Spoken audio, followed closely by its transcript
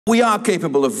We are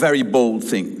capable of very bold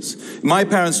things. My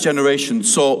parents' generation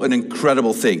saw an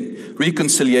incredible thing.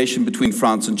 Reconciliation between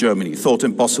France and Germany, thought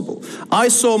impossible. I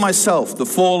saw myself the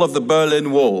fall of the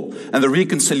Berlin Wall and the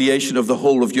reconciliation of the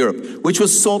whole of Europe, which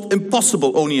was thought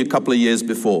impossible only a couple of years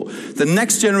before. The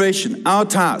next generation, our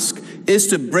task, is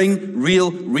to bring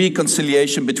real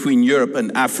reconciliation between Europe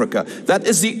and Africa. That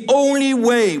is the only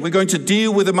way we're going to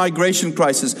deal with the migration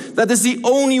crisis. That is the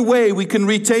only way we can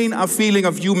retain our feeling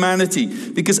of humanity.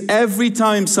 Because every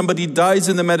time somebody dies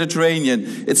in the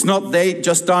Mediterranean, it's not they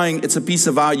just dying, it's a piece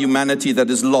of our humanity that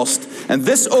is lost. And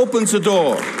this opens a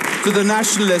door to the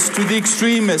nationalists, to the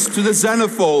extremists, to the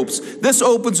xenophobes. This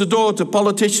opens a door to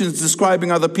politicians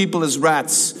describing other people as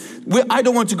rats. I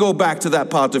don't want to go back to that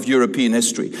part of European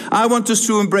history. I want us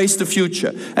to embrace the future.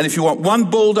 And if you want one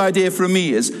bold idea from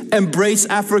me is embrace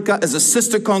Africa as a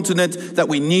sister continent that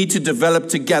we need to develop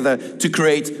together to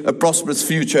create a prosperous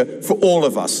future for all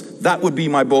of us. That would be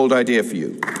my bold idea for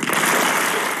you.